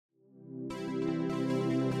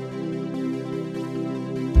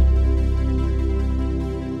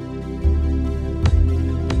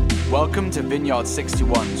Welcome to Vineyard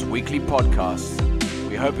 61's weekly podcast.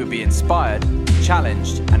 We hope you'll be inspired,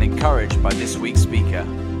 challenged, and encouraged by this week's speaker.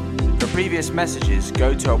 For previous messages,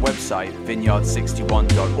 go to our website,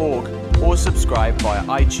 vineyard61.org, or subscribe via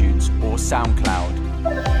iTunes or SoundCloud.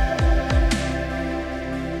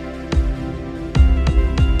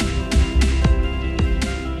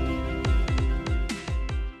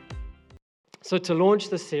 So to launch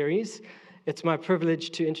this series, it's my privilege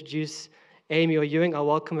to introduce Amy Ewing. I'll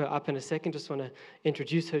welcome her up in a second. Just want to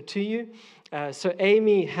introduce her to you. So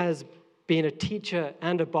Amy has been a teacher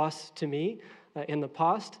and a boss to me in the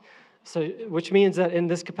past, which means that in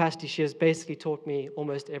this capacity, she has basically taught me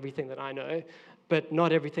almost everything that I know, but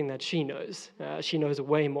not everything that she knows. She knows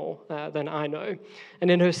way more than I know.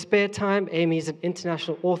 And in her spare time, Amy is an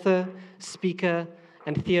international author, speaker,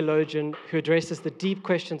 and theologian who addresses the deep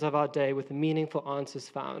questions of our day with meaningful answers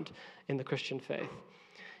found in the Christian faith.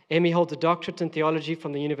 Amy holds a doctorate in theology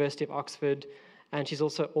from the University of Oxford, and she's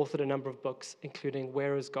also authored a number of books, including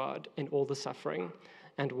Where is God in All the Suffering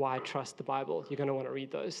and Why Trust the Bible. You're going to want to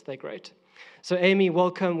read those. They're great. So Amy,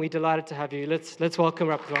 welcome. We're delighted to have you. Let's welcome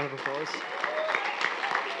her up with a round of applause.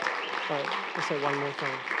 I'll say one more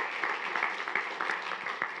thing.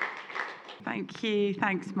 Thank you.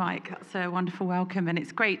 Thanks, Mike. That's a wonderful welcome, and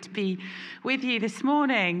it's great to be with you this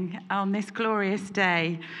morning on this glorious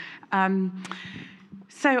day.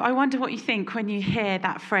 So I wonder what you think when you hear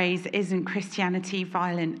that phrase, isn't Christianity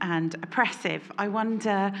violent and oppressive? I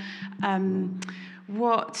wonder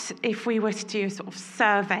what if we were to do a sort of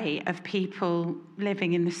survey of people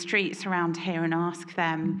living in the streets around here and ask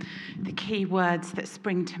them the key words that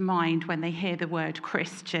spring to mind when they hear the word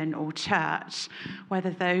Christian or church,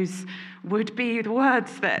 whether those would be the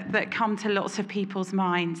words that come to lots of people's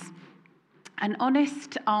minds. An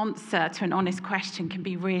honest answer to an honest question can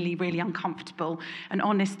be really, really uncomfortable. An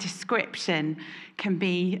honest description can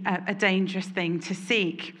be a dangerous thing to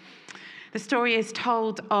seek. The story is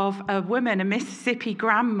told of a woman, a Mississippi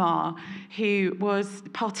grandma, who was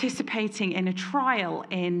participating in a trial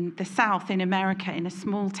in the South in America in a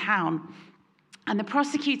small town. And the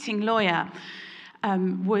prosecuting lawyer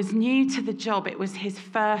was new to the job. It was his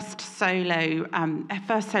first solo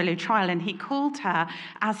trial, and he called her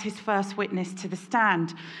as his first witness to the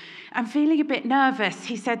stand. And feeling a bit nervous,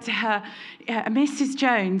 he said to her, Mrs.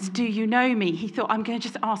 Jones, do you know me? He thought, I'm going to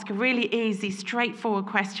just ask a really easy, straightforward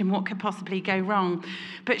question. What could possibly go wrong?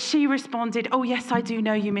 But she responded, oh, yes, I do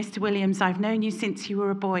know you, Mr. Williams. I've known you since you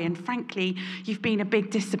were a boy. And frankly, you've been a big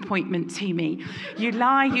disappointment to me. You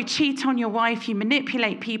lie, you cheat on your wife, you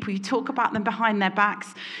manipulate people, you talk about them behind their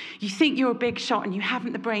backs. You think you're a big shot and you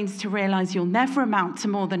haven't the brains to realize you'll never amount to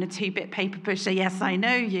more than a 2-bit paper pusher. Yes, I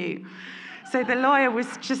know you. So the lawyer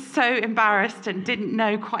was just so embarrassed and didn't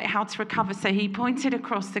know quite how to recover. So he pointed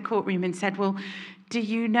across the courtroom and said, well, do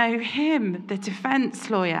you know him, the defense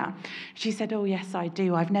lawyer? She said, oh, yes, I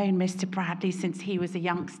do. I've known Mr. Bradley since he was a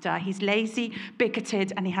youngster. He's lazy,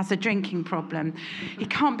 bigoted, and he has a drinking problem. He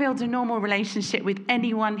can't build a normal relationship with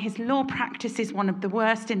anyone. His law practice is one of the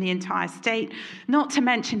worst in the entire state. Not to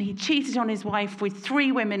mention he cheated on his wife with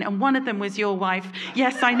 3 women, and one of them was your wife.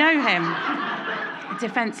 Yes, I know him.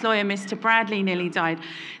 Defense lawyer Mr. Bradley nearly died.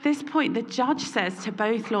 At this point, the judge says to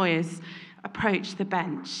both lawyers, approach the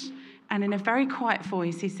bench. And in a very quiet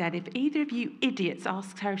voice, he said, if either of you idiots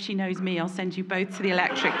ask her if she knows me, I'll send you both to the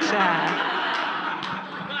electric chair.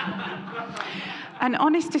 An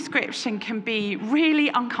honest description can be really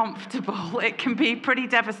uncomfortable. It can be pretty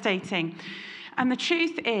devastating. And the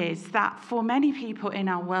truth is that for many people in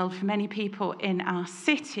our world, for many people in our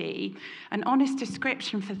city, an honest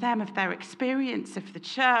description for them of their experience of the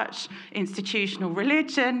church, institutional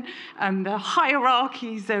religion, and the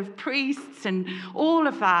hierarchies of priests and all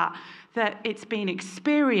of that it's been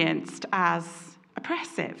experienced as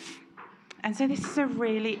oppressive. And so this is a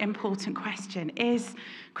really important question. Is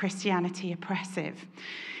Christianity oppressive?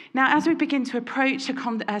 Now, as we begin to approach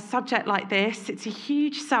a subject like this, it's a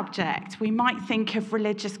huge subject. We might think of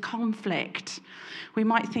religious conflict. We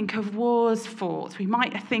might think of wars fought. We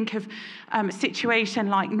might think of a situation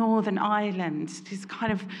like Northern Ireland, this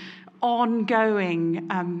kind of ongoing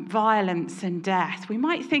violence and death. We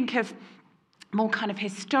might think of more kind of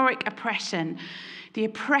historic oppression, the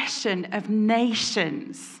oppression of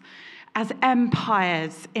nations as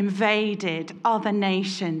empires invaded other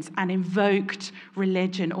nations and invoked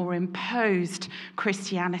religion or imposed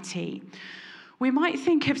Christianity. We might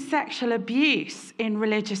think of sexual abuse in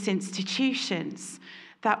religious institutions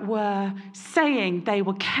that were saying they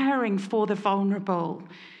were caring for the vulnerable,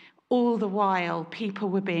 all the while people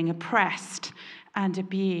were being oppressed and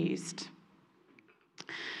abused.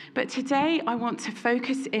 But today I want to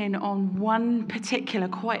focus in on one particular,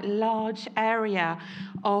 quite large area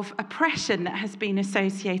of oppression that has been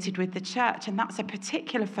associated with the church, and that's a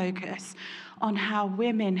particular focus on how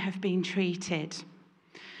women have been treated.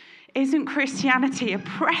 Isn't Christianity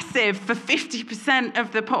oppressive for 50%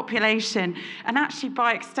 of the population, and actually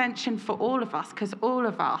by extension for all of us, because all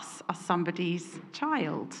of us are somebody's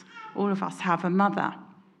child. All of us have a mother.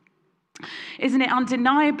 Isn't it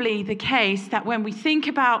undeniably the case that when we think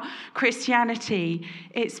about Christianity,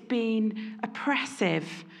 it's been oppressive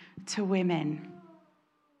to women?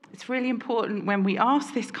 It's really important when we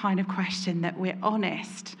ask this kind of question that we're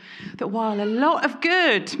honest, that while a lot of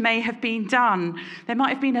good may have been done, there might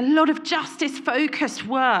have been a lot of justice-focused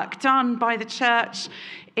work done by the church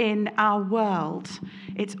in our world.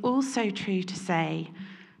 It's also true to say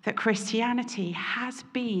that Christianity has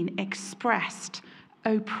been expressed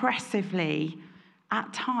oppressively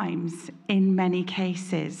at times in many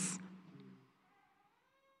cases.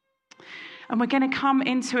 And we're going to come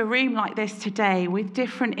into a room like this today with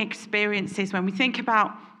different experiences. When we think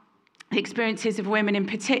about the experiences of women in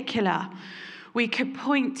particular, we could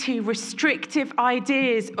point to restrictive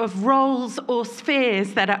ideas of roles or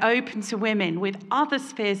spheres that are open to women, with other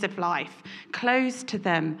spheres of life closed to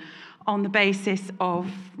them on the basis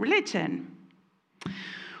of religion.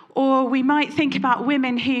 Or we might think about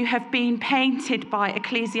women who have been painted by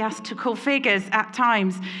ecclesiastical figures at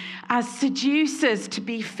times as seducers to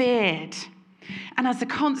be feared. And as a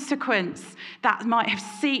consequence, that might have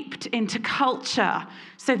seeped into culture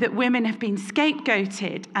so that women have been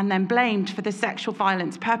scapegoated and then blamed for the sexual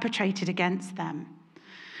violence perpetrated against them.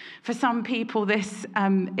 For some people, this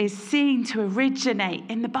is seen to originate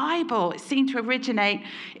in the Bible. It's seen to originate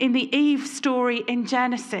in the Eve story in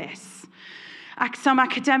Genesis. Some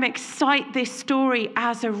academics cite this story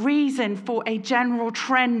as a reason for a general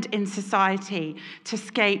trend in society to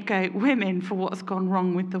scapegoat women for what has gone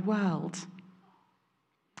wrong with the world.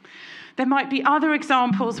 There might be other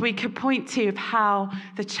examples we could point to of how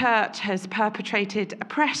the church has perpetrated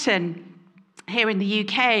oppression. Here in the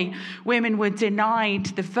UK, women were denied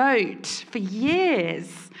the vote for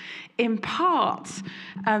years, in part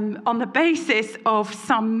on the basis of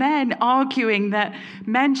some men arguing that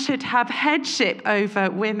men should have headship over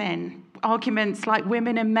women. Arguments like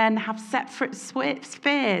women and men have separate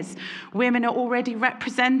spheres. Women are already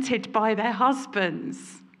represented by their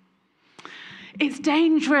husbands. It's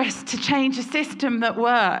dangerous to change a system that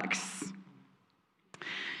works.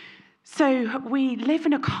 So we live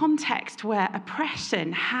in a context where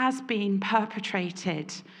oppression has been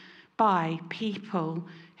perpetrated by people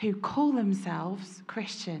who call themselves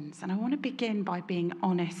Christians. And I want to begin by being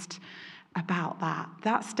honest about that.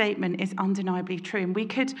 That statement is undeniably true. And we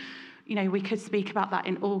could speak about that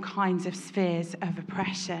in all kinds of spheres of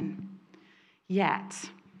oppression. Yet,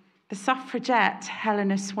 the suffragette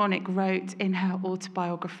Helena Swanwick wrote in her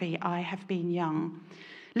autobiography, I Have Been Young,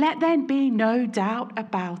 "Let there be no doubt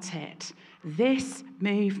about it. This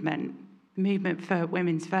movement for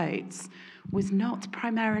women's votes, was not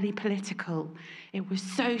primarily political. It was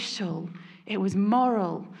social, it was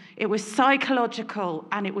moral, it was psychological,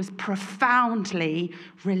 and it was profoundly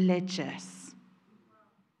religious."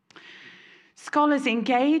 Scholars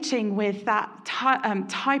engaging with that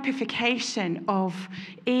typification of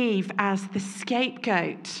Eve as the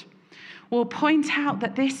scapegoat will point out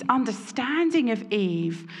that this understanding of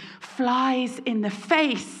Eve flies in the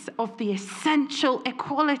face of the essential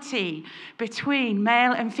equality between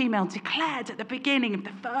male and female declared at the beginning of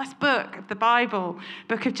the first book of the Bible,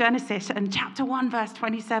 book of Genesis, and chapter 1, verse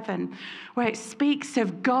 27, where it speaks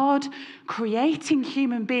of God creating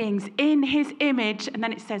human beings in his image, and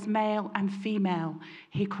then it says male and female,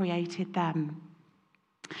 he created them.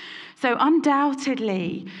 So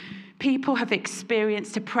undoubtedly, people have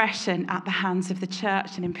experienced oppression at the hands of the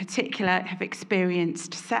church, and in particular have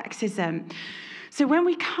experienced sexism. So when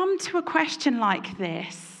we come to a question like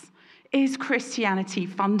this, is Christianity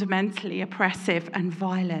fundamentally oppressive and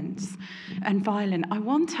violent? I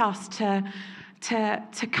want us to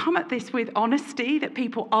come at this with honesty, that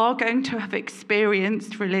people are going to have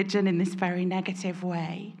experienced religion in this very negative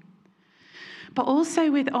way. But also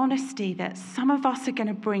with honesty that some of us are going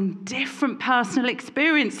to bring different personal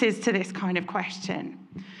experiences to this kind of question.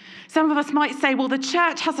 Some of us might say, well, the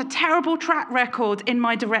church has a terrible track record in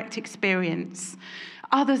my direct experience.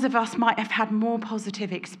 Others of us might have had more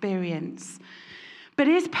positive experience. But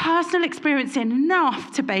is personal experience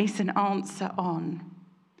enough to base an answer on?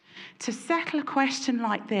 To settle a question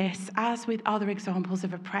like this, as with other examples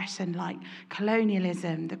of oppression like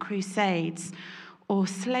colonialism, the Crusades, or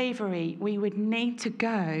slavery, we would need to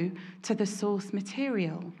go to the source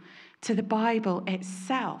material, to the Bible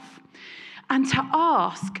itself. And to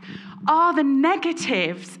ask, are the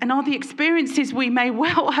negatives and are the experiences we may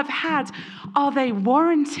well have had, are they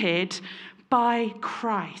warranted by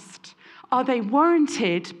Christ? Are they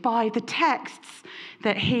warranted by the texts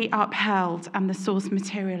that he upheld and the source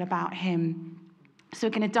material about him? So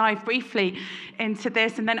we're going to dive briefly into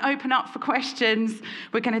this and then open up for questions.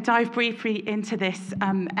 We're going to dive briefly into this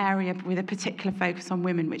area with a particular focus on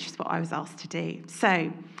women, which is what I was asked to do.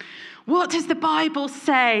 So, what does the Bible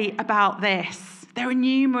say about this? There are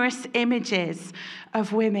numerous images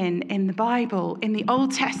of women in the Bible. In the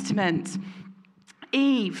Old Testament,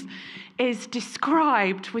 Eve is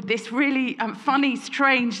described with this really funny,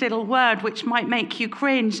 strange little word which might make you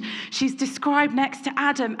cringe. She's described next to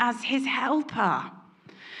Adam as his helper.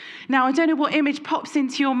 Now, I don't know what image pops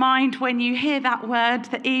into your mind when you hear that word,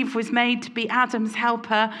 that Eve was made to be Adam's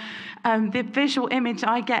helper. The visual image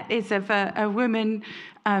I get is of a woman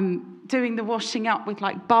doing the washing up with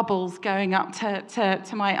like bubbles going up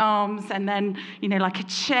to my arms, and then, like a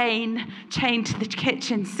chain to the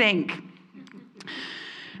kitchen sink.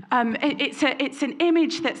 It's an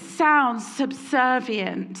image that sounds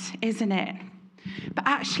subservient, isn't it? But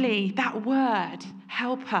actually, that word,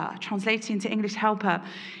 helper, translated into English helper,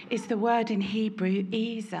 is the word in Hebrew,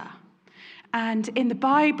 Ezer. And in the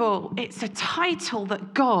Bible, it's a title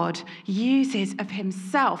that God uses of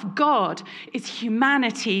himself. God is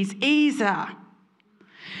humanity's Ezer.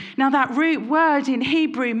 Now, that root word in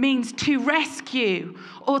Hebrew means to rescue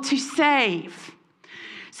or to save.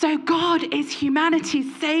 So God is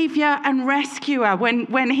humanity's savior and rescuer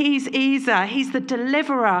when he's Ezer. He's the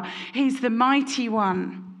deliverer. He's the mighty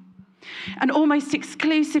one. And almost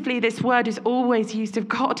exclusively, this word is always used of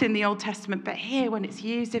God in the Old Testament. But here, when it's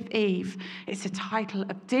used of Eve, it's a title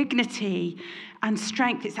of dignity and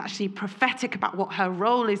strength. It's actually prophetic about what her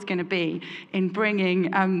role is going to be in bringing,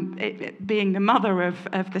 being the mother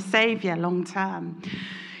of the Savior long term.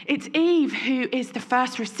 It's Eve who is the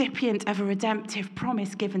first recipient of a redemptive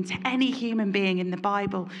promise given to any human being in the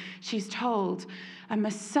Bible. She's told, a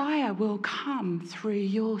Messiah will come through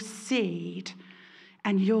your seed,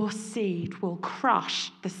 and your seed will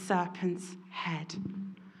crush the serpent's head.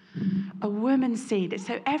 A woman's seed.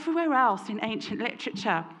 So everywhere else in ancient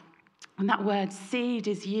literature, when that word seed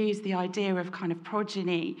is used, the idea of kind of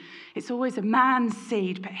progeny, it's always a man's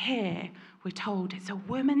seed. But here, we're told it's a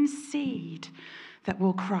woman's seed that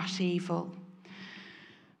will crush evil.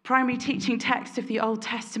 Primary teaching text of the Old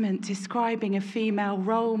Testament describing a female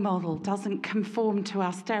role model doesn't conform to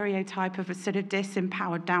our stereotype of a sort of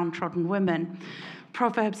disempowered, downtrodden woman.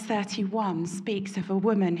 Proverbs 31 speaks of a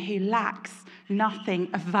woman who lacks nothing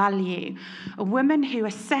of value, a woman who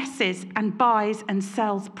assesses and buys and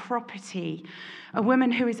sells property, a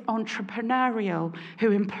woman who is entrepreneurial,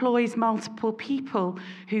 who employs multiple people,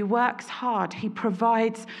 who works hard, who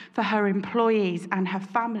provides for her employees and her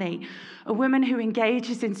family, a woman who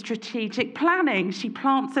engages in strategic planning. She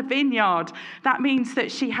plants a vineyard. That means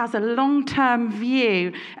that she has a long-term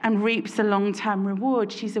view and reaps a long-term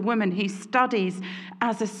reward. She's a woman who studies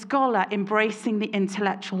as a scholar, embracing the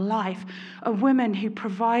intellectual life, a woman who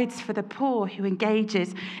provides for the poor, who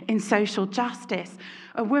engages in social justice,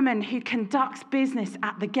 a woman who conducts business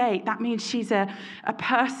at the gate. That means she's a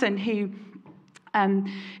person who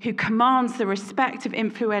commands the respect of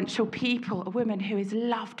influential people, a woman who is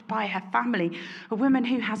loved by her family, a woman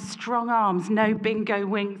who has strong arms, no bingo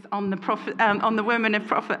wings on the woman of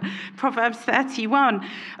Proverbs 31,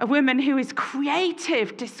 a woman who is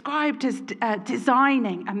creative, described as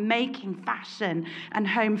designing and making fashion and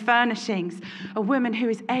home furnishings, a woman who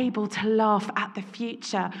is able to laugh at the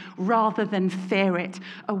future rather than fear it,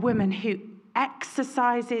 a woman who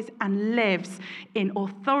exercises and lives in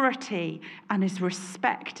authority and is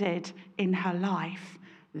respected in her life.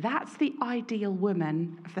 That's the ideal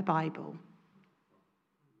woman of the Bible.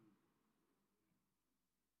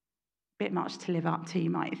 Bit much to live up to, you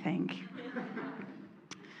might think.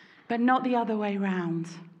 But not the other way round.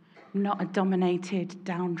 Not a dominated,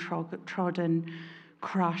 downtrodden,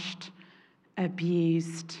 crushed,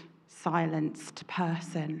 abused, silenced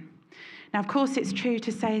person. Now, of course, it's true to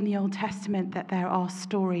say in the Old Testament that there are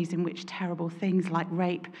stories in which terrible things like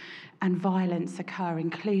rape and violence occur,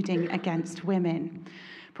 including against women.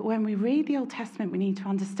 But when we read the Old Testament, we need to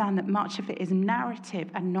understand that much of it is narrative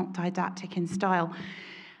and not didactic in style.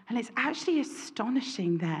 And it's actually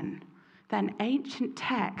astonishing then that ancient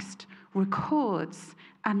text records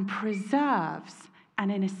and preserves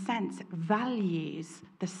and, in a sense, values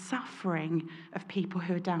the suffering of people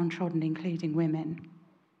who are downtrodden, including women.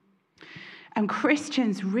 And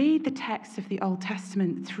Christians read the text of the Old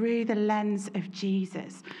Testament through the lens of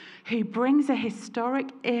Jesus, who brings a historic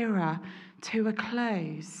era to a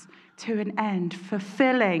close, to an end,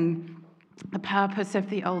 fulfilling the purpose of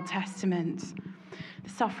the Old Testament. The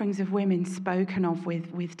sufferings of women spoken of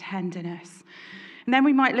with tenderness. And then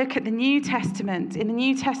we might look at the New Testament. In the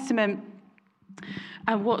New Testament,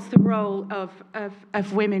 what's the role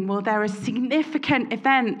of women? Well, there are significant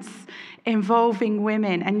events involving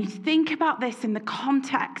women. And you think about this in the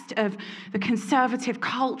context of the conservative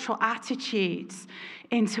cultural attitudes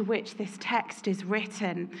into which this text is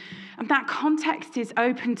written. And that context is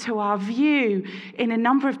open to our view in a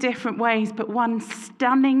number of different ways, but one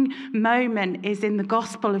stunning moment is in the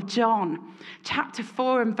Gospel of John, chapter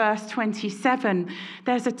 4 and verse 27.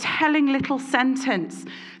 There's a telling little sentence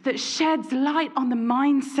that sheds light on the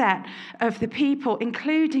mindset of the people,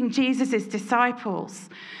 including Jesus' disciples.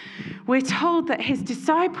 We're told that his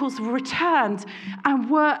disciples returned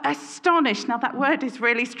and were astonished. Now, that word is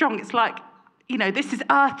really strong. It's like, this is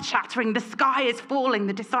earth-shattering. The sky is falling.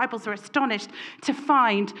 The disciples are astonished to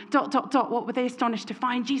find, ... What were they astonished to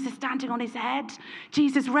find? Jesus standing on his head?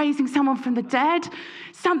 Jesus raising someone from the dead?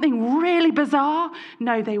 Something really bizarre?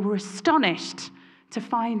 No, they were astonished to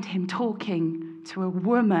find him talking to a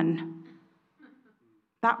woman.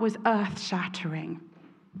 That was earth-shattering,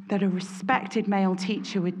 that a respected male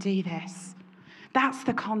teacher would do this. That's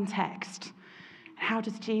the context. How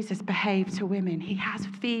does Jesus behave to women? He has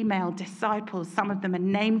female disciples. Some of them are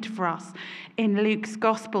named for us in Luke's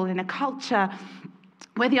gospel, in a culture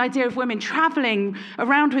where the idea of women traveling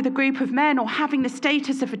around with a group of men or having the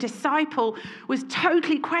status of a disciple was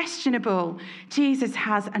totally questionable. Jesus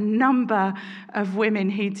has a number of women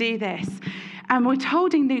who do this. And we're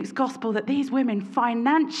told in Luke's gospel that these women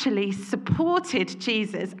financially supported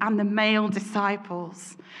Jesus and the male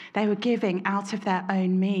disciples. They were giving out of their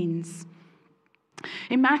own means.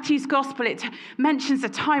 In Matthew's gospel, it mentions a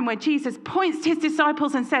time where Jesus points to his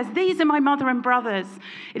disciples and says, "These are my mother and brothers."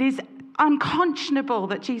 It is unconscionable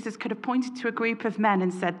that Jesus could have pointed to a group of men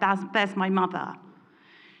and said, "There's my mother."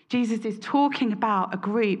 Jesus is talking about a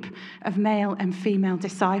group of male and female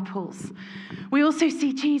disciples. We also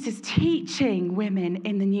see Jesus teaching women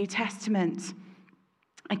in the New Testament.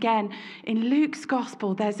 Again, in Luke's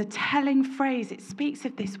gospel, there's a telling phrase. It speaks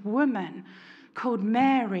of this woman called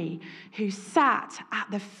Mary, who sat at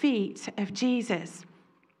the feet of Jesus.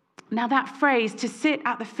 Now, that phrase, to sit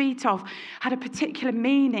at the feet of, had a particular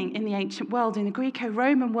meaning in the ancient world. In the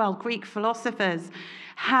Greco-Roman world, Greek philosophers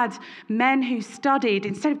had men who studied,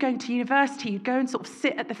 instead of going to university, you'd go and sort of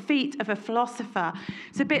sit at the feet of a philosopher.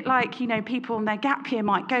 It's a bit like, people in their gap year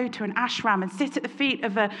might go to an ashram and sit at the feet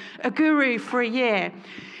of a guru for a year.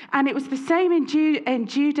 And it was the same in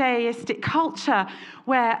Judaistic culture,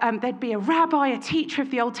 where there'd be a rabbi, a teacher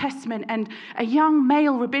of the Old Testament, and a young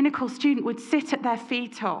male rabbinical student would sit at their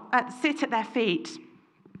feet. So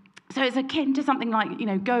it's akin to something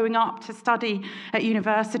like, going up to study at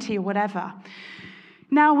university or whatever.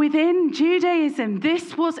 Now, within Judaism,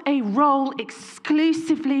 this was a role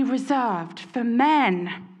exclusively reserved for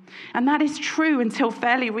men. And that is true until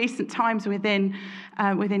fairly recent times within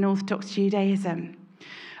Orthodox Judaism.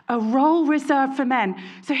 A role reserved for men.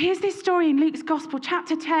 So here's this story in Luke's Gospel,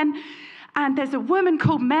 chapter 10, and there's a woman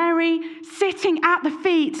called Mary sitting at the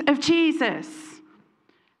feet of Jesus.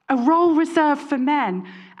 A role reserved for men.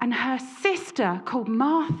 And her sister, called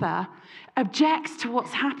Martha, objects to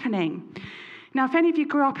what's happening. Now, if any of you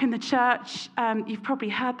grew up in the church, you've probably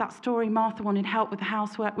heard that story. Martha wanted help with the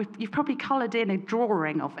housework. You've probably coloured in a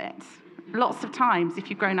drawing of it. Lots of times, if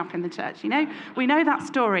you've grown up in the church, we know that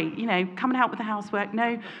story. Come and help with the housework.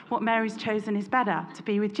 Know what Mary's chosen is better, to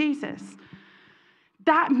be with Jesus.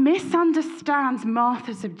 That misunderstands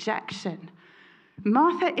Martha's objection.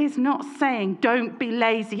 Martha is not saying, "Don't be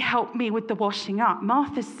lazy, help me with the washing up."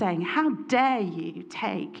 Martha's saying, "How dare you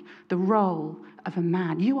take the role of a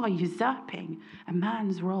man? You are usurping a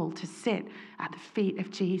man's role to sit at the feet of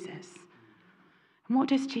Jesus." And what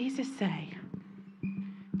does Jesus say?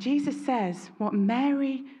 Jesus says, what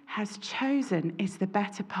Mary has chosen is the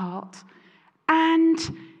better part, and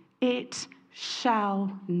it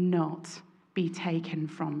shall not be taken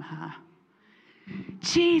from her.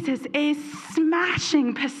 Jesus is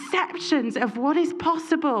smashing perceptions of what is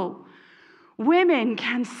possible. Women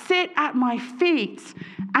can sit at my feet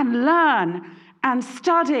and learn and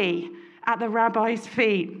study at the rabbi's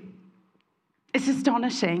feet. It's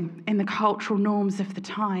astonishing in the cultural norms of the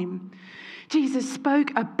time. Jesus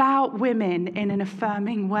spoke about women in an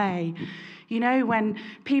affirming way. When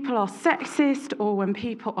people are sexist or when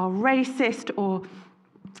people are racist or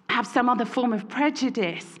have some other form of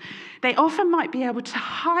prejudice, they often might be able to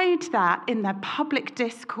hide that in their public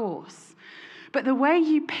discourse. But the way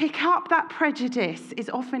you pick up that prejudice is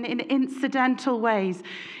often in incidental ways.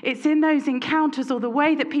 It's in those encounters or the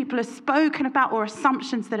way that people are spoken about or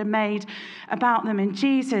assumptions that are made about them. And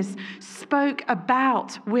Jesus spoke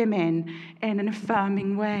about women in an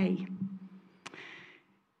affirming way.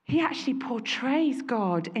 He actually portrays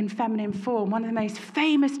God in feminine form. One of the most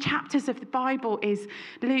famous chapters of the Bible is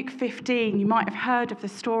Luke 15. You might have heard of the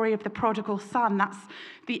story of the prodigal son. That's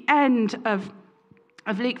the end of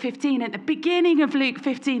Luke 15. At the beginning of Luke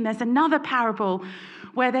 15, there's another parable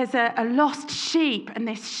where there's a lost sheep, and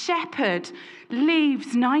this shepherd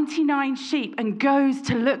leaves 99 sheep and goes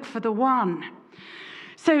to look for the one.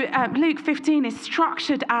 So Luke 15 is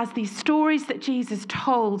structured as these stories that Jesus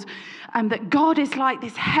told, that God is like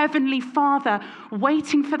this heavenly Father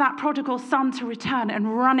waiting for that prodigal son to return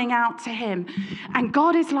and running out to him. And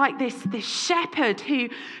God is like this shepherd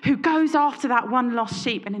who goes after that one lost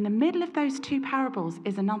sheep. And in the middle of those two parables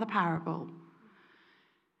is another parable.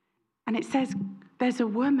 And it says there's a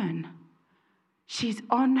woman. She's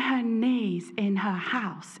on her knees in her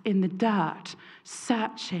house in the dirt,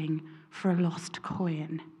 searching for a lost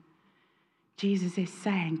coin. Jesus is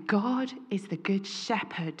saying God is the good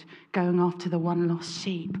shepherd going after the one lost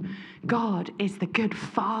sheep. God is the good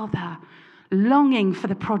father longing for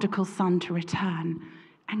the prodigal son to return.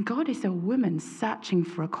 And God is a woman searching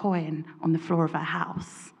for a coin on the floor of her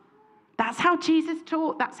house. That's how Jesus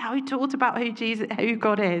taught. That's how he taught about who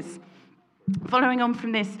God is. Following on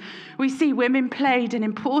from this, we see women played an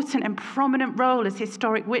important and prominent role as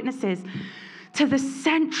historic witnesses to the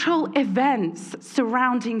central events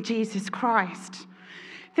surrounding Jesus Christ.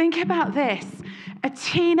 Think about this. A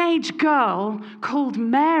teenage girl called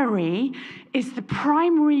Mary is the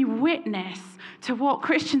primary witness to what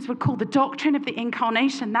Christians would call the doctrine of the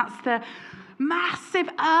incarnation. That's the massive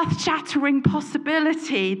earth-shattering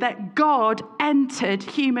possibility that God entered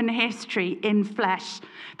human history in flesh,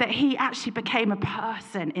 that he actually became a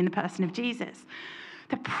person in the person of Jesus.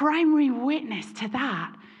 The primary witness to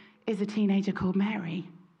that is a teenager called Mary.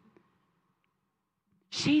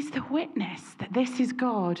 She's the witness that this is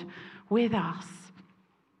God with us.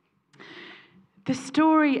 The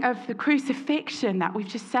story of the crucifixion that we've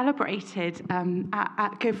just celebrated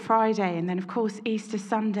at Good Friday, and then, of course, Easter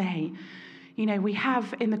Sunday, you know, we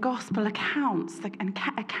have in the gospel accounts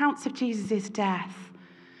of Jesus' death.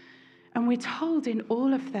 And we're told in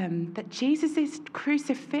all of them that Jesus'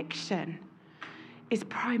 crucifixion is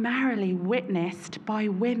primarily witnessed by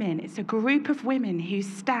women. It's a group of women who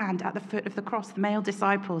stand at the foot of the cross. The male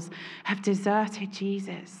disciples have deserted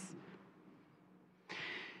Jesus.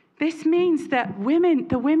 This means that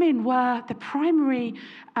the women were the primary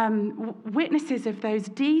witnesses of those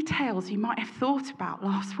details you might have thought about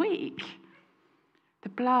last week. The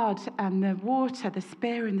blood and the water, the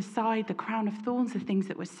spear in the side, the crown of thorns, the things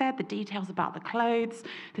that were said, the details about the clothes,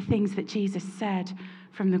 the things that Jesus said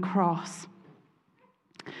from the cross.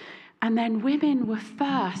 And then women were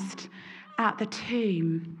first at the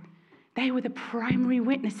tomb. They were the primary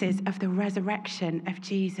witnesses of the resurrection of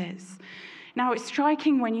Jesus. Now, it's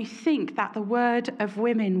striking when you think that the word of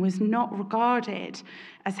women was not regarded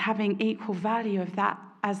as having equal value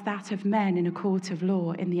as that of men in a court of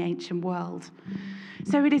law in the ancient world.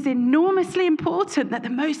 So it is enormously important that the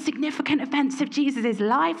most significant events of Jesus'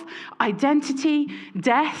 life, identity,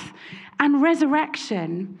 death, and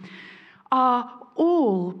resurrection are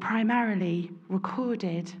all primarily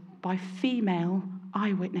recorded by female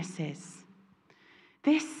eyewitnesses.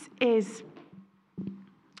 This is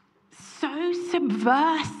so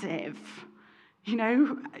subversive. You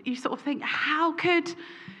know, you sort of think, how could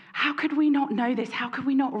we not know this? How could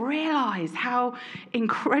we not realize how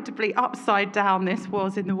incredibly upside down this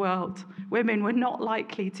was in the world? Women were not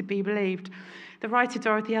likely to be believed. The writer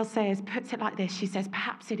Dorothy L. Sayers puts it like this. She says,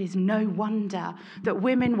 perhaps it is no wonder that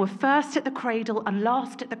women were first at the cradle and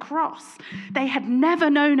last at the cross. They had never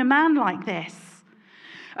known a man like this.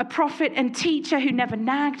 A prophet and teacher who never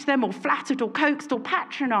nagged them or flattered or coaxed or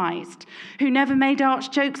patronized, who never made arch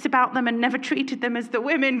jokes about them and never treated them as the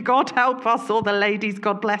women, God help us, or the ladies,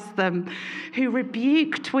 God bless them, who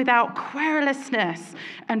rebuked without querulousness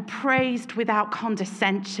and praised without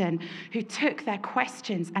condescension, who took their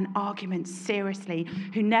questions and arguments seriously,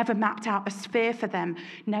 who never mapped out a sphere for them,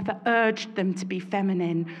 never urged them to be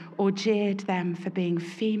feminine or jeered them for being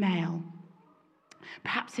female.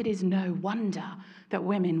 Perhaps it is no wonder that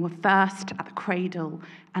women were first at the cradle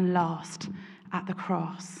and last at the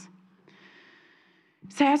cross.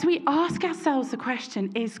 So as we ask ourselves the question,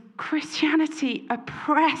 is Christianity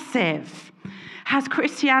oppressive? Has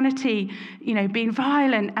Christianity, been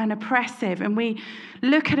violent and oppressive? And we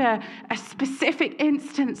look at a specific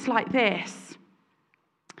instance like this,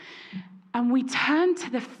 and we turn to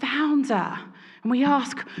the founder and we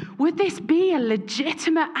ask, would this be a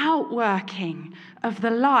legitimate outworking of the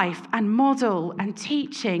life and model and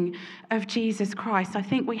teaching of Jesus Christ? I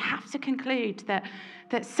think we have to conclude that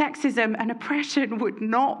sexism and oppression would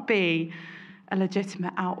not be a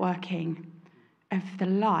legitimate outworking of the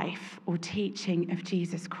life or teaching of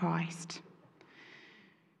Jesus Christ.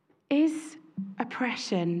 Is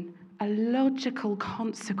oppression a logical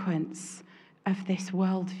consequence of this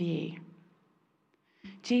worldview?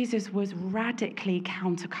 Jesus was radically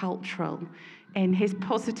countercultural in his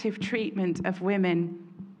positive treatment of women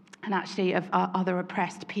and actually of other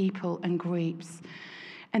oppressed people and groups.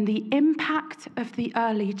 And the impact of the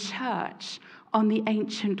early church on the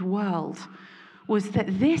ancient world was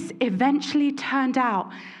that this eventually turned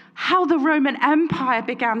out how the Roman Empire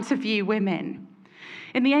began to view women.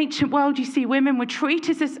 In the ancient world, you see women were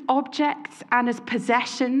treated as objects and as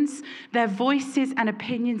possessions. Their voices and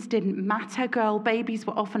opinions didn't matter. Girl babies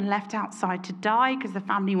were often left outside to die because the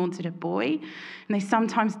family wanted a boy. And they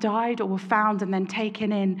sometimes died or were found and then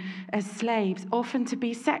taken in as slaves, often to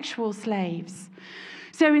be sexual slaves.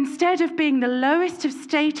 So instead of being the lowest of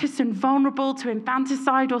status and vulnerable to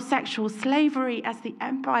infanticide or sexual slavery as the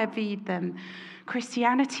empire viewed them,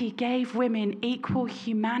 Christianity gave women equal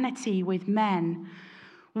humanity with men.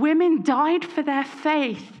 Women died for their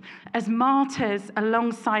faith as martyrs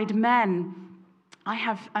alongside men. I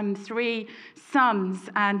have 3 sons,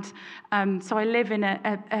 and so I live in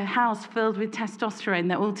a house filled with testosterone.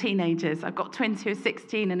 They're all teenagers. I've got twins who are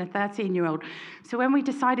 16 and a 13-year-old. So when we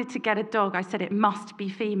decided to get a dog, I said it must be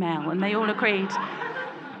female, and they all agreed.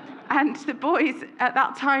 And the boys at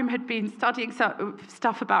that time had been studying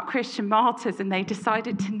stuff about Christian martyrs, and they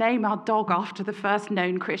decided to name our dog after the first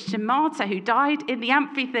known Christian martyr who died in the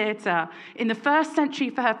amphitheatre in the 1st century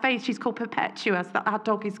for her faith. She's called Perpetua, so our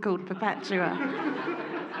dog is called Perpetua.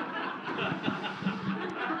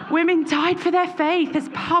 Women died for their faith as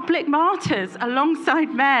public martyrs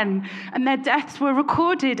alongside men, and their deaths were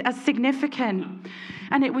recorded as significant.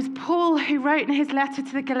 And it was Paul who wrote in his letter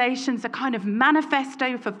to the Galatians a kind of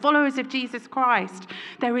manifesto for followers of Jesus Christ.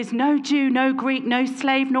 There is no Jew, no Greek, no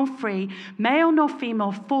slave, nor free, male nor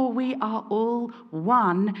female, for we are all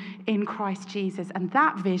one in Christ Jesus. And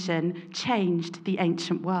that vision changed the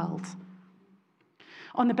ancient world.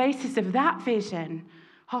 On the basis of that vision,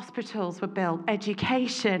 hospitals were built,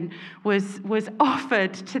 education was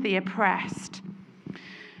offered to the oppressed.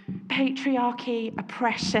 Patriarchy,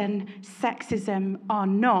 oppression, sexism are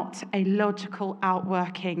not a logical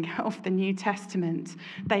outworking of the New Testament.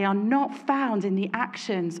 They are not found in the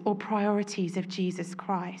actions or priorities of Jesus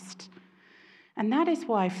Christ. And that is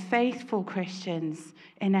why faithful Christians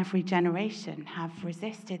in every generation have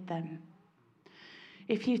resisted them.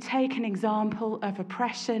 If you take an example of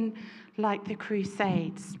oppression like the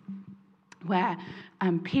Crusades, where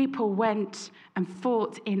people went and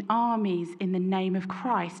fought in armies in the name of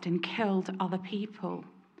Christ and killed other people,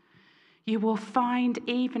 you will find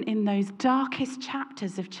even in those darkest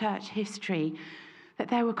chapters of church history that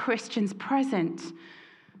there were Christians present.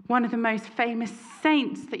 One of the most famous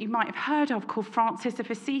saints that you might have heard of, called Francis of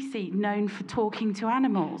Assisi, known for talking to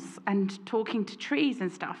animals and talking to trees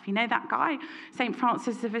and stuff. You know that guy, St.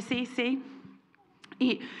 Francis of Assisi?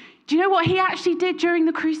 Do you know what he actually did during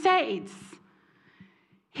the Crusades?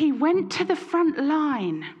 He went to the front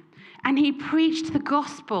line and he preached the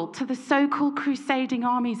gospel to the so-called crusading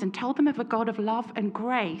armies and told them of a God of love and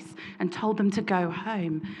grace and told them to go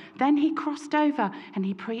home. Then he crossed over and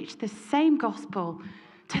he preached the same gospel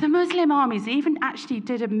to the Muslim armies. He even actually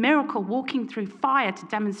did a miracle walking through fire to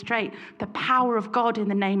demonstrate the power of God in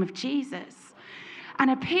the name of Jesus, and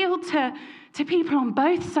appealed to people on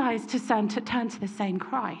both sides to turn to the same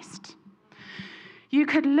Christ. You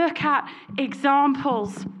could look at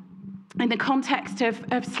examples in the context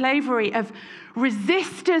of slavery, of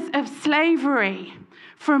resistors of slavery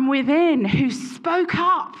from within who spoke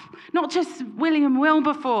up, not just William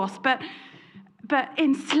Wilberforce, but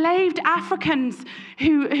enslaved Africans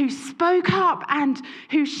who spoke up and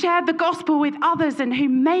who shared the gospel with others and who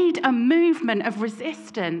made a movement of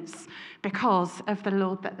resistance because of the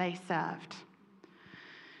Lord that they served.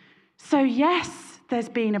 So yes, there's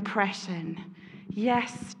been oppression.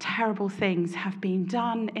 Yes, terrible things have been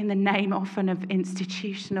done in the name often of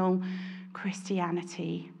institutional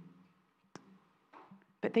Christianity.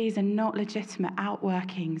 But these are not legitimate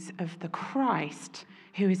outworkings of the Christ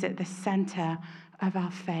who is at the center of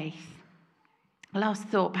our faith. Last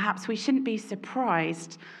thought, perhaps we shouldn't be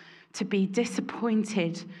surprised to be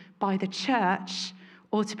disappointed by the church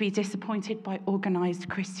or to be disappointed by organised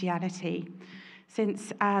Christianity.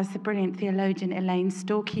 Since, as the brilliant theologian Elaine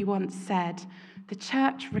Storkey once said, the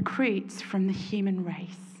church recruits from the human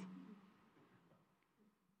race.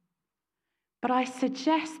 But I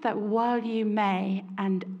suggest that while you may,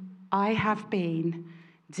 and I have been,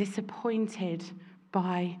 disappointed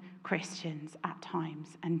by Christians at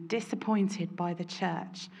times and disappointed by the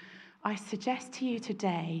church, I suggest to you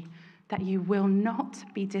today that you will not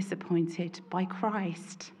be disappointed by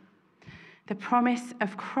Christ. The promise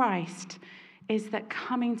of Christ is that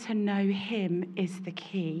coming to know him is the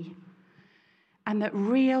key, and that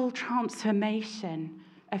real transformation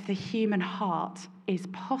of the human heart is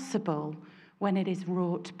possible when it is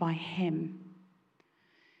wrought by him.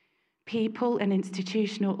 People and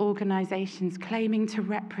institutional organisations claiming to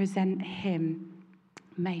represent him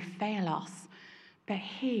may fail us, but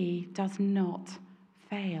he does not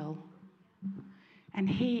fail. And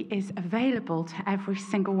he is available to every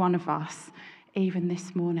single one of us, even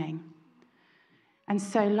this morning. And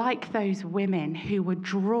so, like those women who were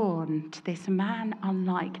drawn to this man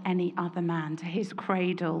unlike any other man, to his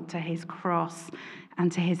cradle, to his cross, and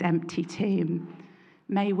to his empty tomb,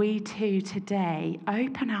 may we too today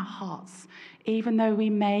open our hearts, even though we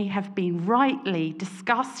may have been rightly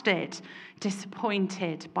disgusted,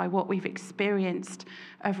 disappointed by what we've experienced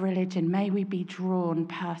of religion. May we be drawn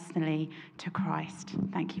personally to Christ.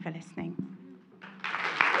 Thank you for listening.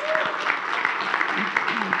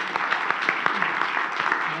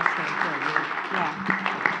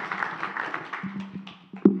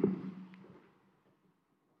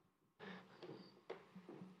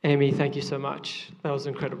 Amy, thank you so much. That was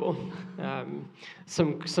incredible.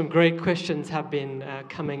 Some great questions have been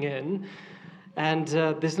coming in, and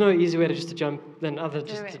there's no easy way to jump in.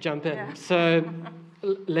 Yeah. So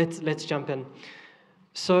let's jump in.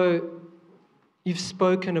 So you've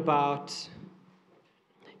spoken about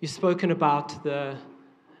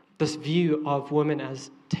this view of women as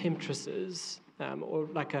temptresses, or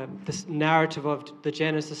like this narrative of the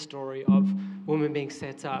Genesis story of women being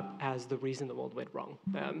set up as the reason the world went wrong.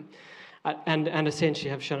 And essentially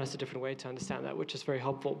have shown us a different way to understand that, which is very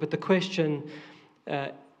helpful. But the question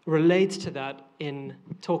relates to that in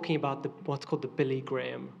talking about what's called the Billy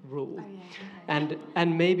Graham rule. Oh, yeah.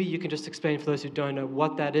 And maybe you can just explain for those who don't know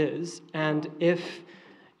what that is, and if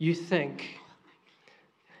you think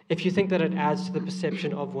that it adds to the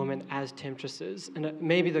perception of women as temptresses. And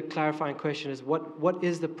maybe the clarifying question is, what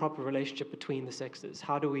is the proper relationship between the sexes?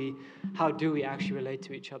 How do we actually relate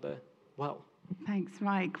to each other well? Thanks,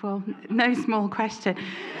 Mike. Well, no small question.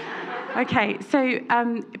 Okay, so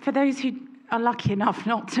for those who are lucky enough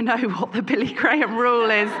not to know what the Billy Graham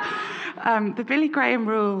rule is, the Billy Graham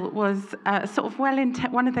rule was sort of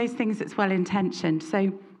one of those things that's well-intentioned.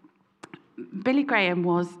 So Billy Graham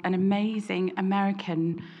was an amazing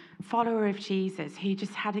American follower of Jesus who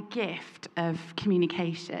just had a gift of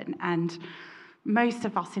communication, and most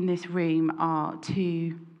of us in this room are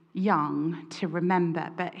too young to remember,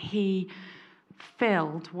 but he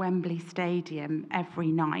filled Wembley Stadium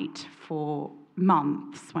every night for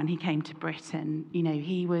months when he came to Britain. You know,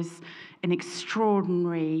 he was an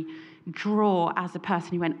extraordinary draw as a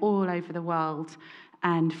person who went all over the world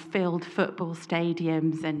and filled football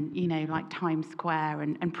stadiums and, you know, like Times Square,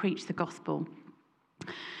 and preached the gospel.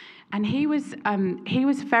 And he was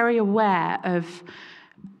very aware of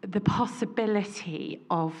the possibility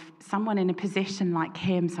of someone in a position like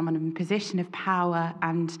him, someone in a position of power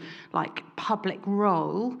and like public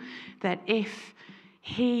role, that if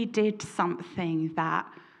he did something that,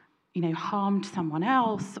 you know, harmed someone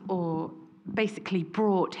else or basically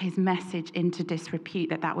brought his message into disrepute,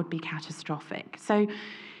 that would be catastrophic. So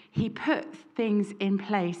he put things in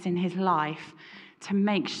place in his life to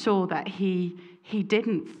make sure that he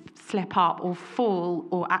didn't slip up or fall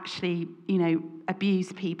or actually, you know,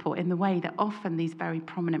 abuse people in the way that often these very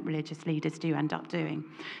prominent religious leaders do end up doing.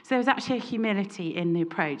 So there was actually a humility in the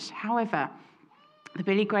approach. However, the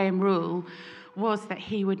Billy Graham rule was that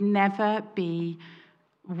he would never be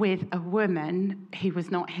with a woman who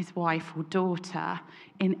was not his wife or daughter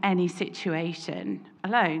in any situation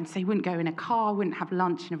alone. So he wouldn't go in a car, wouldn't have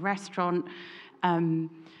lunch in a restaurant.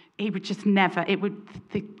 He would just never,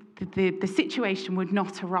 the situation would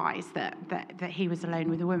not arise that he was alone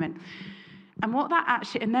with a woman. And what that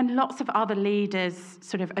actually, and then lots of other leaders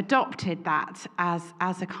sort of adopted that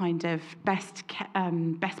as a kind of best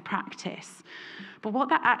practice. But what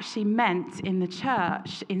that actually meant in the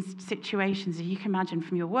church, in situations, as you can imagine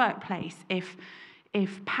from your workplace,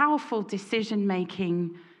 if powerful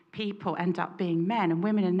decision-making people end up being men and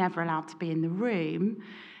women are never allowed to be in the room,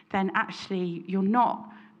 then actually you're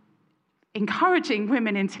not encouraging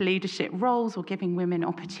women into leadership roles or giving women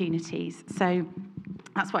opportunities. So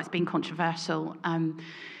that's why it's been controversial.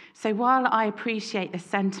 So while I appreciate the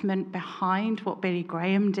sentiment behind what Billy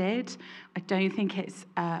Graham did, I don't think it's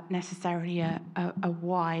necessarily a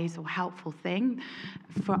wise or helpful thing.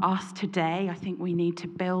 For us today, I think we need to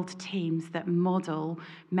build teams that model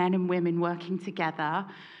men and women working together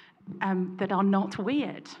that are not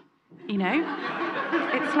weird, you know?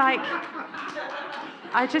 It's like,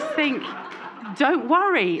 I just think, don't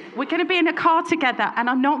worry, we're going to be in a car together and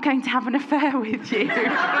I'm not going to have an affair with you.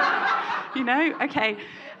 You know? Okay.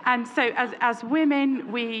 And so as women,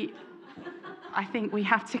 I think we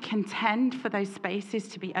have to contend for those spaces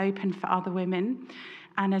to be open for other women.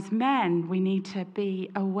 And as men, we need to be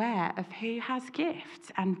aware of who has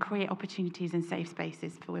gifts and create opportunities and safe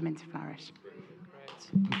spaces for women to flourish.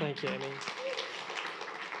 Great. Thank you, Amy.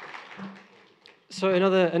 So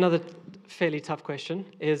another fairly tough question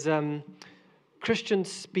is, Christian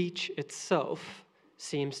speech itself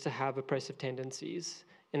seems to have oppressive tendencies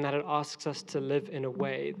in that it asks us to live in a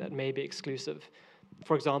way that may be exclusive.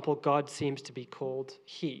 For example, God seems to be called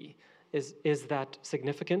he. Is that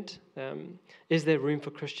significant? Is there room for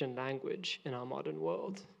Christian language in our modern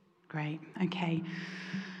world? Great, okay.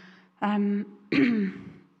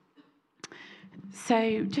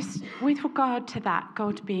 So just with regard to that,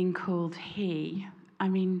 God being called he, I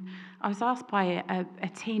mean, I was asked by a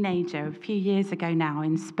teenager a few years ago now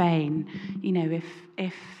in Spain, you know,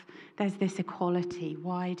 if there's this equality,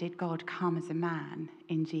 why did God come as a man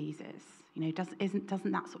in Jesus? You know,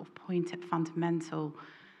 doesn't that sort of point at fundamental,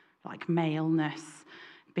 like, maleness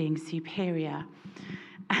being superior?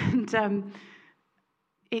 And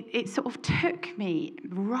it sort of took me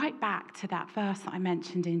right back to that verse that I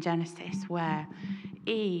mentioned in Genesis, where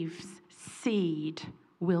Eve's seed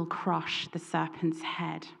will crush the serpent's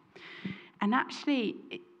head. And actually,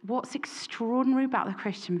 what's extraordinary about the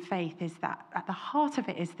Christian faith is that at the heart of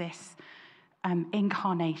it is this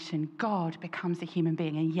incarnation. God becomes a human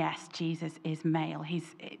being, and yes, Jesus is male.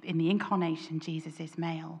 In the incarnation, Jesus is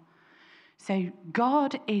male. So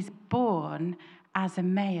God is born as a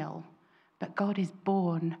male, but God is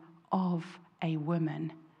born of a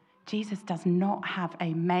woman. Jesus does not have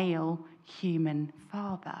a male human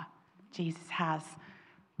father. Jesus has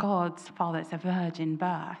God's father. It's a virgin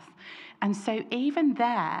birth. And so even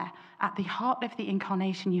there, at the heart of the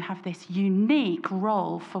incarnation, you have this unique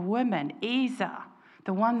role for woman, Isa,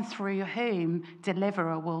 the one through whom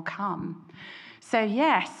deliverer will come. So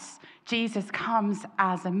yes, Jesus comes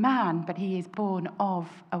as a man, but he is born of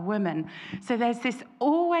a woman. So there's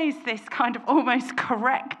always this kind of almost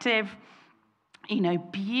corrective, you know,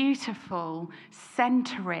 beautiful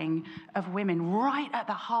centering of women right at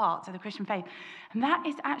the heart of the Christian faith. And that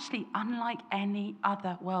is actually unlike any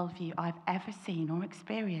other worldview I've ever seen or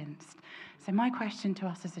experienced. So my question to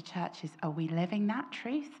us as a church is, are we living that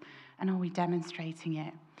truth and are we demonstrating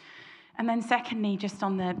it? And then secondly, just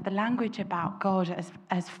on the language about God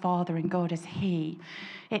as Father and God as He,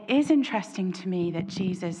 it is interesting to me that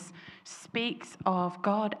Jesus speaks of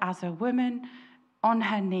God as a woman on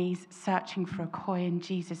her knees searching for a coin.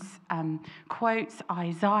 Jesus quotes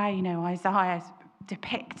Isaiah. You know, Isaiah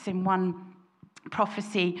depicts in one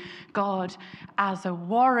prophecy God as a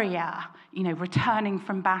warrior, you know, returning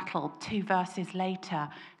from battle. 2 verses later,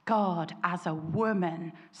 God as a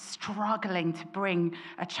woman struggling to bring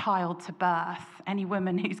a child to birth. Any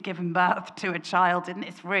woman who's given birth to a child in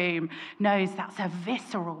this room knows that's a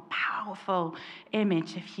visceral, powerful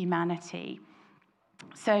image of humanity.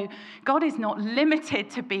 So God is not limited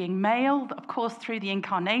to being male. Of course, through the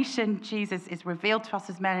incarnation, Jesus is revealed to us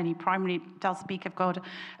as male, and he primarily does speak of God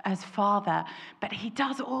as Father. But he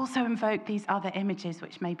does also invoke these other images,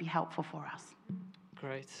 which may be helpful for us.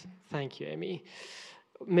 Great. Thank you, Amy.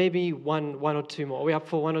 Maybe one or two more. Are we up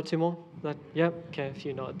for one or two more? Yep. Okay, a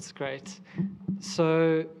few nods. Great.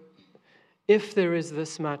 So if there is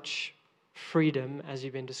this much freedom, as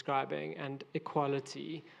you've been describing, and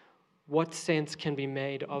equality, what sense can be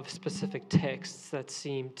made of specific texts that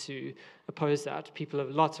seem to oppose that?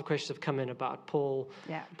 Lots of questions have come in about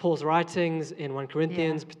Paul's writings in 1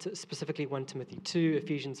 Corinthians, specifically 1 Timothy 2,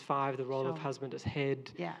 Ephesians 5, the role of husband as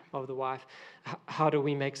head of the wife. How do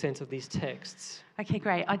we make sense of these texts? Okay,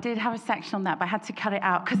 great. I did have a section on that, but I had to cut it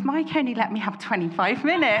out because Mike only let me have 25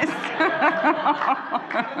 minutes.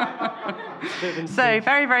 So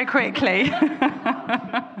very, very quickly.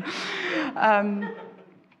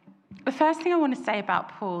 The first thing I want to say about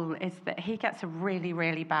Paul is that he gets a really,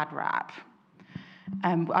 really bad rap.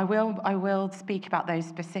 I will speak about those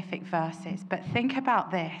specific verses, but think about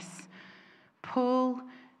this. Paul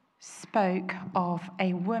spoke of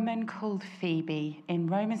a woman called Phoebe in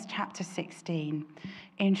Romans chapter 16,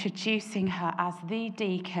 introducing her as the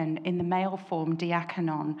deacon in the male form,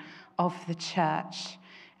 diakonon, of the church.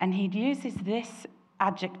 And he uses this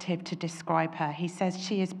adjective to describe her. He says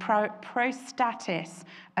she is prostatis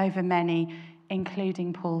over many,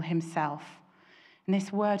 including Paul himself. And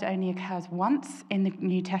this word only occurs once in the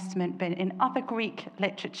New Testament, but in other Greek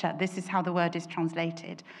literature, this is how the word is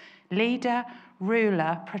translated: leader,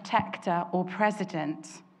 ruler, protector, or president.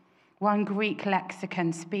 One Greek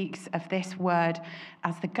lexicon speaks of this word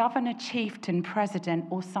as the governor, chieftain, president,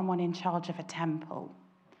 or someone in charge of a temple.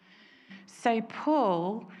 So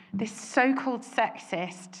Paul, this so-called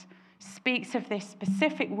sexist, speaks of this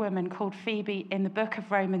specific woman called Phoebe in the book of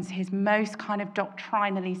Romans, his most kind of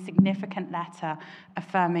doctrinally significant letter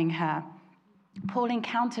affirming her. Paul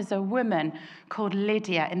encounters a woman called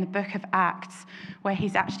Lydia in the book of Acts, where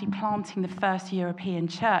he's actually planting the first European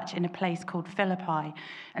church in a place called Philippi.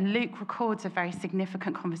 And Luke records a very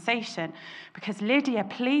significant conversation because Lydia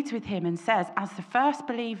pleads with him and says, as the first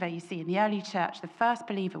believer, you see, in the early church, the first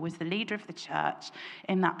believer was the leader of the church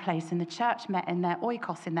in that place, and the church met in their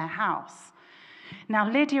oikos, in their house. Now,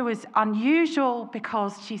 Lydia was unusual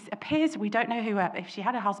because she appears, we don't know if she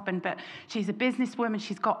had a husband, but she's a businesswoman,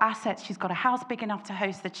 she's got assets, she's got a house big enough to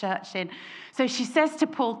host the church in. So she says to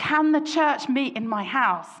Paul, can the church meet in my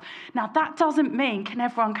house? Now, that doesn't mean, can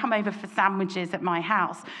everyone come over for sandwiches at my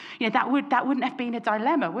house? You know, that wouldn't have been a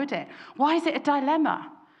dilemma, would it? Why is it a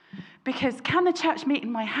dilemma? Because can the church meet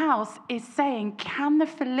in my house is saying, can the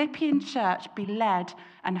Philippian church be led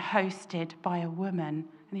and hosted by a woman?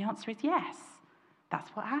 And the answer is yes. That's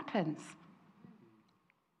what happens.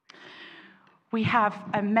 We have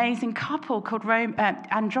an amazing couple called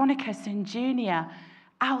Andronicus and Junia,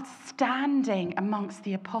 outstanding amongst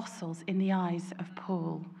the apostles in the eyes of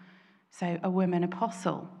Paul. So a woman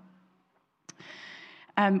apostle.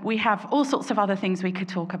 We have all sorts of other things we could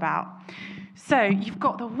talk about. So you've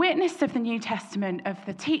got the witness of the New Testament of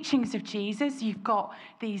the teachings of Jesus. You've got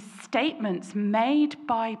these statements made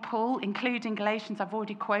by Paul, including Galatians, I've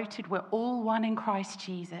already quoted, we're all one in Christ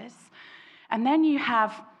Jesus. And then you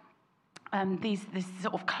have this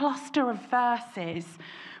sort of cluster of verses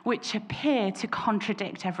which appear to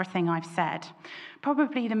contradict everything I've said.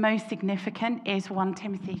 Probably the most significant is 1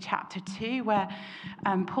 Timothy chapter 2, where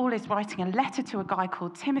Paul is writing a letter to a guy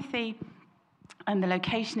called Timothy, and the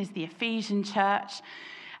location is the Ephesian church.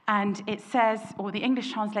 And it says, or the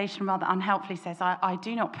English translation rather unhelpfully says, I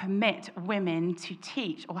do not permit women to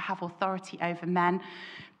teach or have authority over men,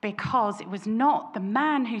 because it was not the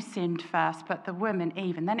man who sinned first, but the woman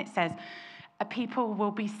Eve. And then it says, people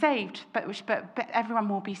will be saved, but everyone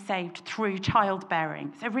will be saved through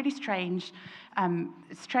childbearing. So really strange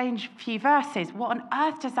few verses. What on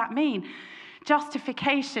earth does that mean?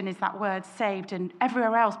 Justification is that word, saved, and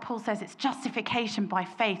everywhere else Paul says it's justification by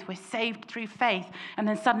faith. We're saved through faith, and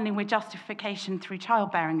then suddenly we're justification through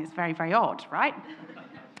childbearing. It's very, very odd, right?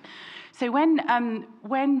 So when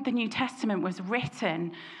the New Testament was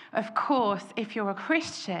written, of course, if you're a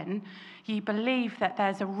Christian, you believe that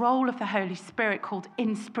there's a role of the Holy Spirit called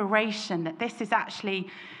inspiration, that this is actually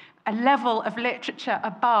a level of literature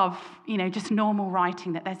above, just normal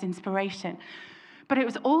writing, that there's inspiration. But it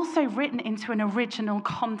was also written into an original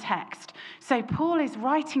context. So Paul is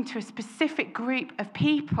writing to a specific group of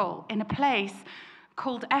people in a place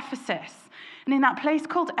called Ephesus. And in that place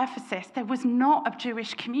called Ephesus, there was not a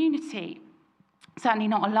Jewish community. Certainly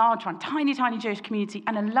not a large one, tiny, tiny Jewish community,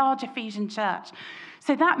 and a large Ephesian church.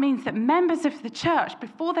 So that means that members of the church,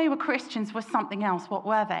 before they were Christians, were something else. What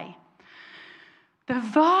were they? The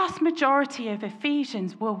vast majority of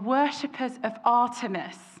Ephesians were worshippers of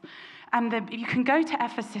Artemis. And you can go to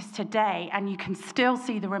Ephesus today and you can still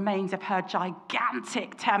see the remains of her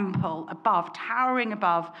gigantic temple towering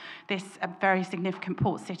above this very significant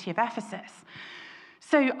port city of Ephesus.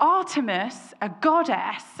 So Artemis, a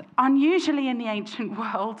goddess, unusually in the ancient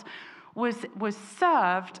world, was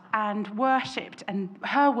served and worshipped, and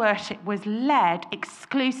her worship was led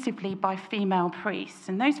exclusively by female priests.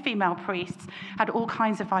 And those female priests had all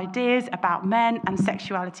kinds of ideas about men and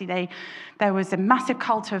sexuality. There was a massive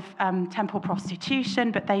cult of temple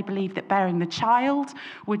prostitution, but they believed that bearing the child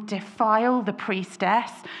would defile the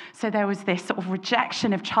priestess. So there was this sort of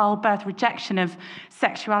rejection of childbirth, rejection of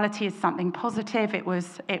sexuality as something positive. It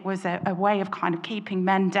was a way of kind of keeping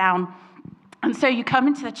men down. And so you come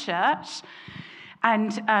into the church,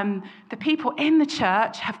 and the people in the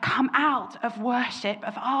church have come out of worship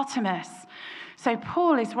of Artemis. So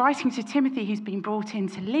Paul is writing to Timothy, who's been brought in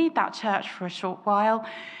to lead that church for a short while,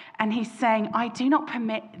 and he's saying, I do not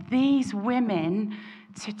permit these women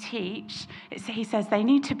to teach. He says they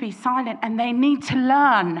need to be silent and they need to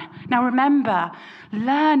learn. Now remember,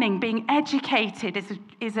 learning, being educated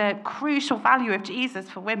is a crucial value of Jesus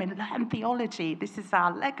for women. Learn theology. This is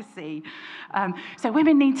our legacy. So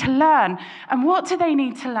women need to learn. And what do they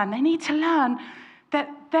need to learn? They need to learn that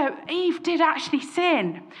Eve did actually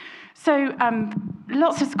sin. So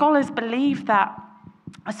lots of scholars believe that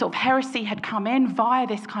a sort of heresy had come in via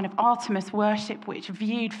this kind of Artemis worship, which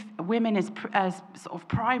viewed women as sort of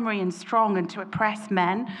primary and strong and to oppress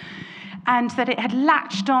men, and that it had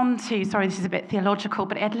latched onto, sorry, this is a bit theological,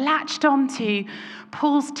 but it had latched onto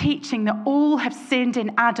Paul's teaching that all have sinned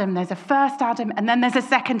in Adam. There's a first Adam, and then there's a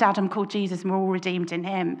second Adam called Jesus, and we're all redeemed in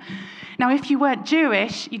him. Now, if you weren't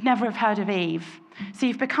Jewish, you'd never have heard of Eve. So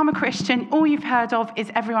you've become a Christian, all you've heard of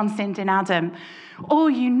is everyone sinned in Adam.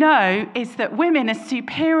 All you know is that women are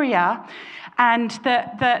superior, and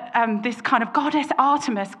that this kind of goddess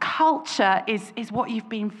Artemis culture is what you've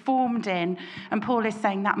been formed in. And Paul is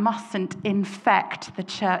saying that mustn't infect the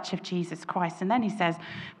church of Jesus Christ. And then he says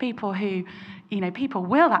people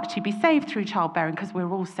will actually be saved through childbearing because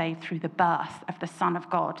we're all saved through the birth of the Son of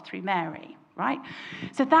God through Mary. Right?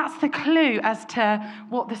 So that's the clue as to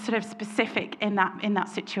what the sort of specific in that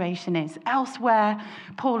situation is. Elsewhere,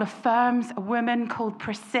 Paul affirms a woman called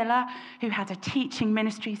Priscilla who had a teaching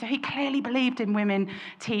ministry. So he clearly believed in women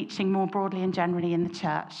teaching more broadly and generally in the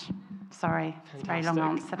church. Sorry, it's a very long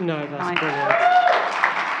answer. No, that's brilliant.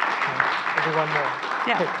 We'll do one more.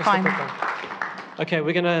 Yeah, fine.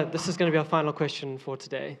 Okay, this is going to be our final question for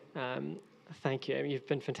today. Thank you, Amy. You've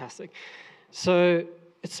been fantastic. So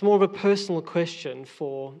it's more of a personal question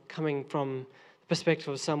for coming from the perspective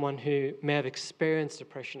of someone who may have experienced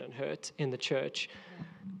oppression and hurt in the church.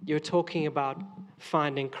 You're talking about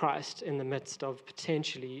finding Christ in the midst of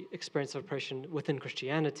potentially experience of oppression within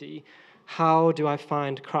Christianity. How do I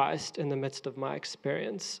find Christ in the midst of my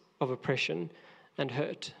experience of oppression and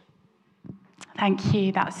hurt? Thank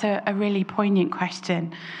you. That's a really poignant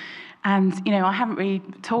question. And, I haven't really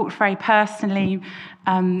talked very personally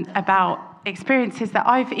about experiences that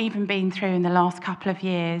I've even been through in the last couple of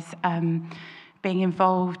years, being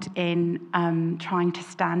involved in trying to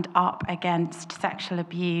stand up against sexual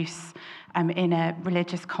abuse in a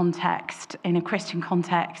religious context, in a Christian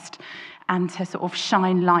context, and to sort of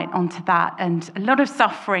shine light onto that, and a lot of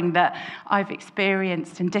suffering that I've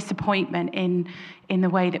experienced and disappointment in the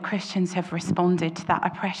way that Christians have responded to that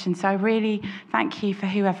oppression. So I really thank you for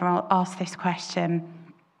whoever asked this question.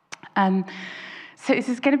 So this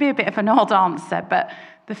is going to be a bit of an odd answer, but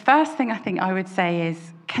the first thing I think I would say is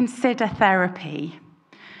consider therapy.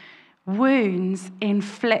 Wounds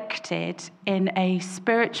inflicted in a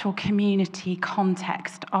spiritual community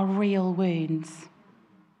context are real wounds.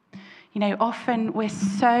 Often we're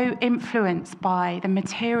so influenced by the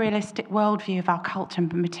materialistic worldview of our culture,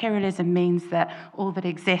 and materialism means that all that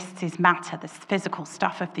exists is matter, the physical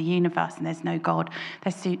stuff of the universe, and there's no God,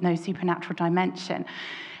 there's no supernatural dimension.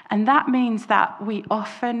 And that means that we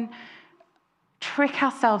often trick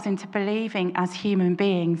ourselves into believing as human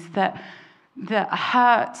beings that the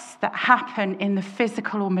hurts that happen in the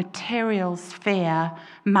physical or material sphere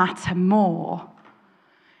matter more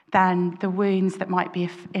than the wounds that might be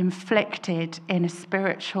inflicted in a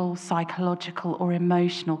spiritual, psychological, or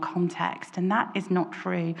emotional context. And that is not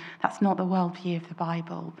true. That's not the worldview of the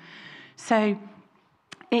Bible. So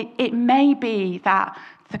it may be that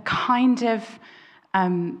the kind of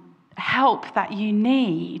help that you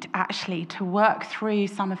need actually to work through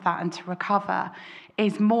some of that and to recover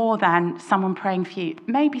is more than someone praying for you.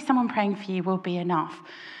 Maybe someone praying for you will be enough.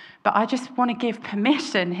 But I just want to give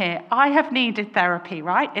permission here. I have needed therapy,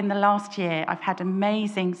 right? In the last year, I've had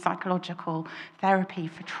amazing psychological therapy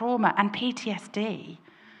for trauma and PTSD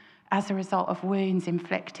as a result of wounds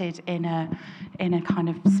inflicted in a kind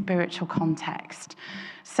of spiritual context.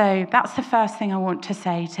 So that's the first thing I want to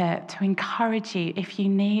say, to encourage you, if you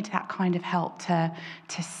need that kind of help, to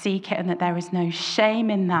seek it, and that there is no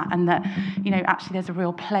shame in that, and that, actually there's a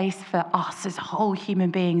real place for us as whole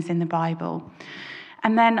human beings in the Bible.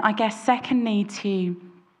 And then I guess secondly,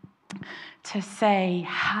 to say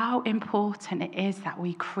how important it is that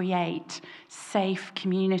we create safe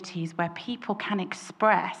communities where people can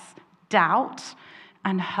express doubt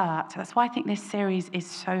and hurt. That's why I think this series is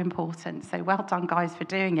so important. So well done, guys, for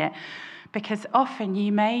doing it. Because often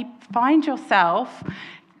you may find yourself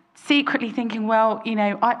secretly thinking, well,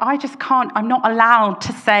 I just can't, I'm not allowed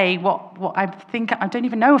to say what I think. I don't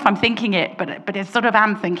even know if I'm thinking it, but I sort of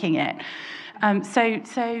am thinking it. So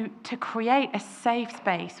to create a safe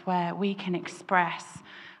space where we can express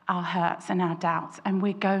our hurts and our doubts, and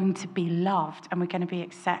we're going to be loved and we're going to be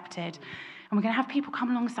accepted, And we're going to have people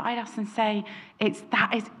come alongside us and say,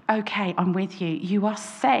 that is okay, I'm with you. You are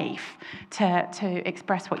safe to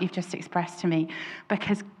express what you've just expressed to me,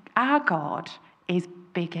 because our God is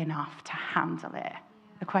big enough to handle it.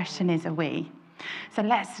 The question is, are we? So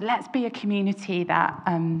let's be a community that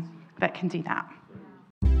can do that.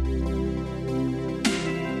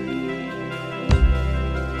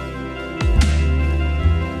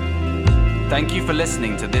 Thank you for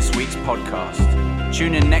listening to this week's podcast.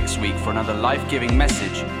 Tune in next week for another life-giving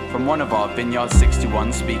message from one of our Vineyard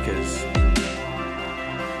 61 speakers.